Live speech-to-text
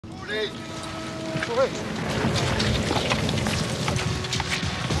Get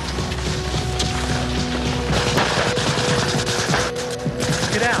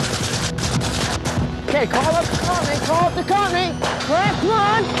out. Okay, call up the company. Call up the company. Grant, come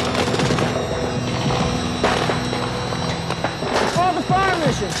on. Call the fire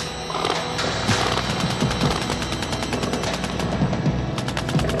mission.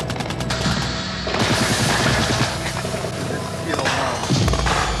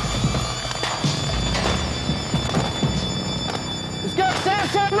 Let's go,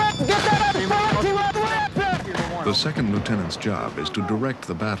 Sam, left. Get that other fire team right away up there. The second lieutenant's job is to direct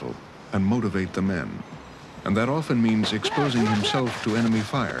the battle and motivate the men. And that often means exposing himself to enemy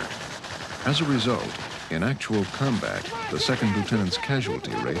fire. As a result, in actual combat, the second lieutenant's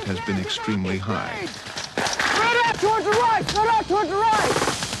casualty rate has been extremely high. Spread out towards the right! Spread out towards the right!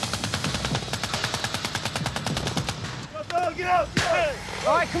 Get out!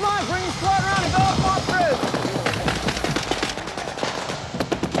 All right, come on, bring your squad around and go up on through.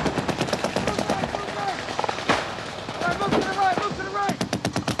 All right, move to the right, move to the right.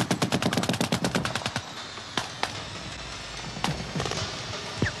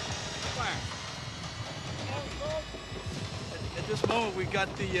 At this moment, we got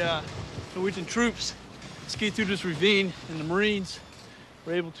the Norwegian troops ski through this ravine, and the Marines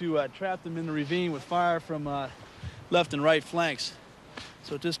were able to trap them in the ravine with fire from left and right flanks.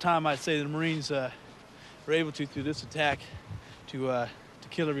 So at this time, I'd say the Marines were able to, through this attack, to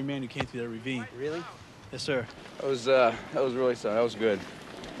kill every man who came through that ravine. Really? Yes, sir. That was really something. That was good.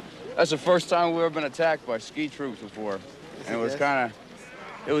 That's the first time we've ever been attacked by ski troops before, and it was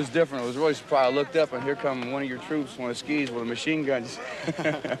it was different. It was really surprised. I looked up, and here come one of your troops, one of the skis with a machine gun. Just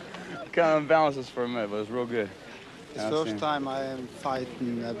kind of unbalanced us for a minute, but it was real good. It's the first time I am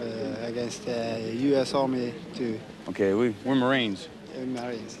fighting against the U.S. Army too. Okay, we're Marines.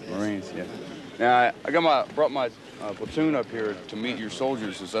 Marines, yes. Marines, yeah. Now, I brought my platoon up here to meet your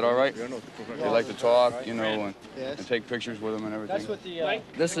soldiers. Is that all right? They like to talk, you know, and take pictures with them and everything. That's what the...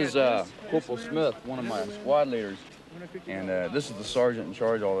 This is Corporal Smith, one of my squad leaders. And this is the sergeant in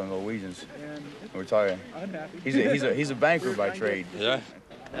charge of all the Norwegians. We're talking. He's a banker by trade. Yeah.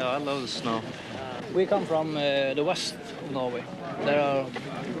 Yeah, I love the snow. We come from the west of Norway. There are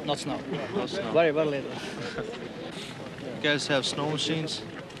not snow. No snow. Very, very little. You guys have snow machines?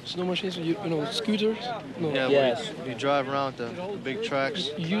 Snow machines, you know, scooters? No. Yeah, Yes. you drive around the big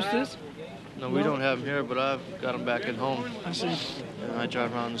tracks. You use this? No, we don't have them here, but I've got them back at home. I see. And I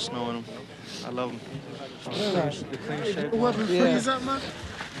drive around in the snow in them. I love them. Very nice. The clean shape. What, freeze up, man?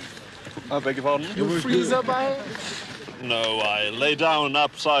 I beg your pardon? You freeze up, I... No, I lay down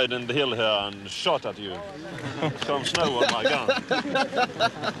upside in the hill here and shot at you. Some snow on my gun.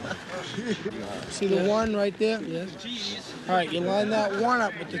 See the one right there? Yes. All right, you line that one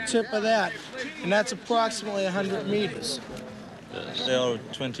up with the tip of that, and that's approximately 100 meters. They are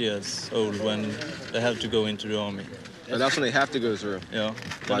 20 years old when they have to go into the army. And that's when they have to go through. Yeah.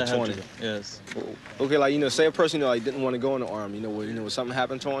 By 20. Yes. Okay, like, you know, say a person, you know, like, didn't want to go in the army, when something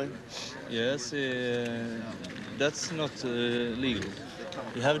happened to him? Yes, that's not legal.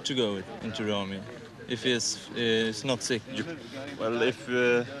 You have to go into the army if it's not sick. Well, if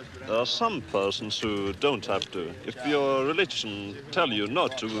there are some persons who don't have to. If your religion tell you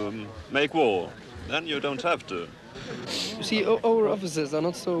not to make war, then you don't have to. You see, our officers are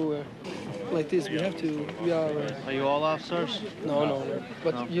not so like this. We have to. We are. Are you all officers? No.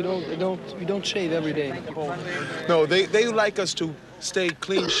 But no. You don't shave every day. No, they like us to stay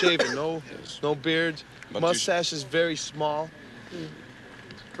clean shaven. No beards. Mustache is very small.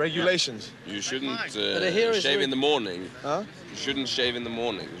 Regulations. You shouldn't shave in the morning. Huh? You shouldn't shave in the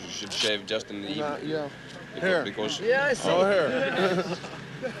morning. You should shave just in the evening. Yeah. Because Yeah, I see. Oh, hair.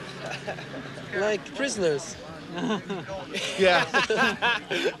 Like prisoners. Yeah.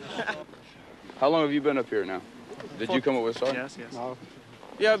 How long have you been up here now? Did you come up with Sergeant? Yes. No,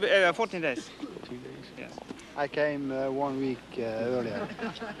 Yeah, 14 days. 2 days. Yes. I came 1 week earlier.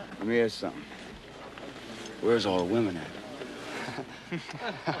 Let me ask something. Where's all the women at?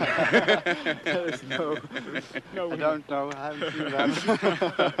 I don't know. I haven't seen them.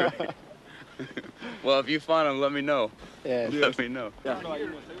 Well, if you find them, let me know. Yes. Let me know. Yeah.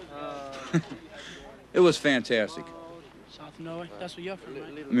 It was fantastic. South of Norway, that's where you're from,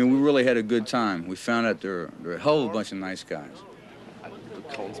 right? I mean, we really had a good time. We found out they're a hell of a bunch of nice guys. I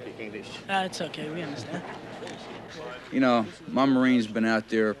can't speak English. It's okay, we understand. You know, my Marines been out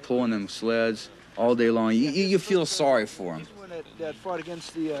there pulling them sleds all day long. You feel sorry for them. That fought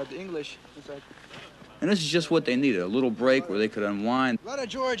against the English. It's like And this is just what they needed, a little break where they could unwind. A lot of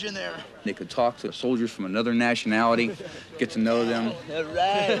George in there. They could talk to soldiers from another nationality, get to know them. All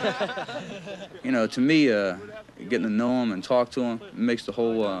right. You know, to me, getting to know them and talk to them makes the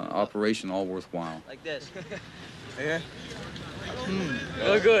whole operation all worthwhile. Like this. Yeah.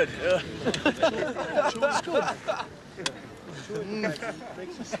 Oh, good.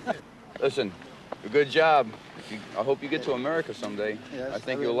 Listen, a good job. I hope you get to America someday. Yes, I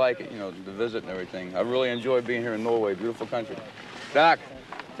think I you'll will. like it, you know, the visit and everything. I really enjoyed being here in Norway, beautiful country. Doc,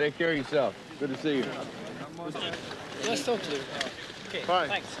 take care of yourself. Good to see you. Let's talk to you. Okay, fine.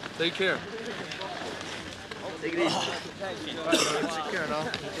 Thanks. Take care. Take it easy. Take care now.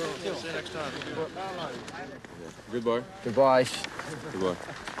 See you next time. Goodbye. Goodbye. Goodbye.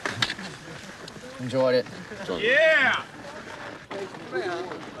 Enjoyed it. Yeah!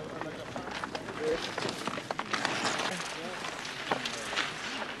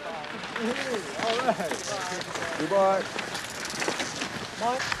 All right. Goodbye.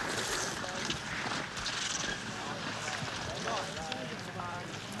 Mike.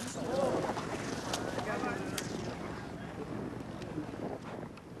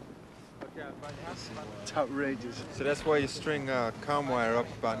 It's outrageous. So that's why you string comm wire up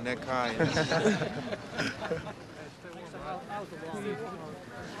about neck high.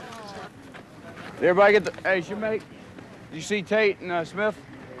 Did everybody get the, hey, Shoemake, did you see Tate and Smith?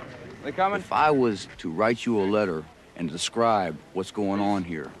 They coming? If I was to write you a letter and describe what's going on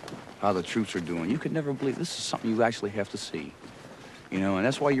here, how the troops are doing, you could never believe this is something you actually have to see. You know, and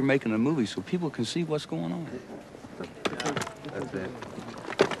that's why you're making a movie, so people can see what's going on. That's it.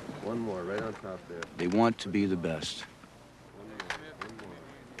 One more, right on top there. They want to be the best.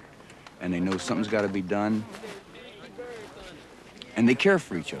 And they know something's got to be done. And they care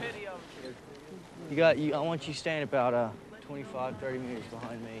for each other. I want you standing about 25, 30 meters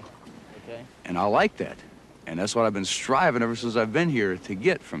behind me, okay? And I like that. And that's what I've been striving ever since I've been here to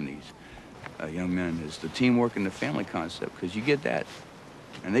get from these young men, is the teamwork and the family concept, because you get that,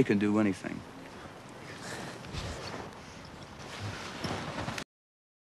 and they can do anything.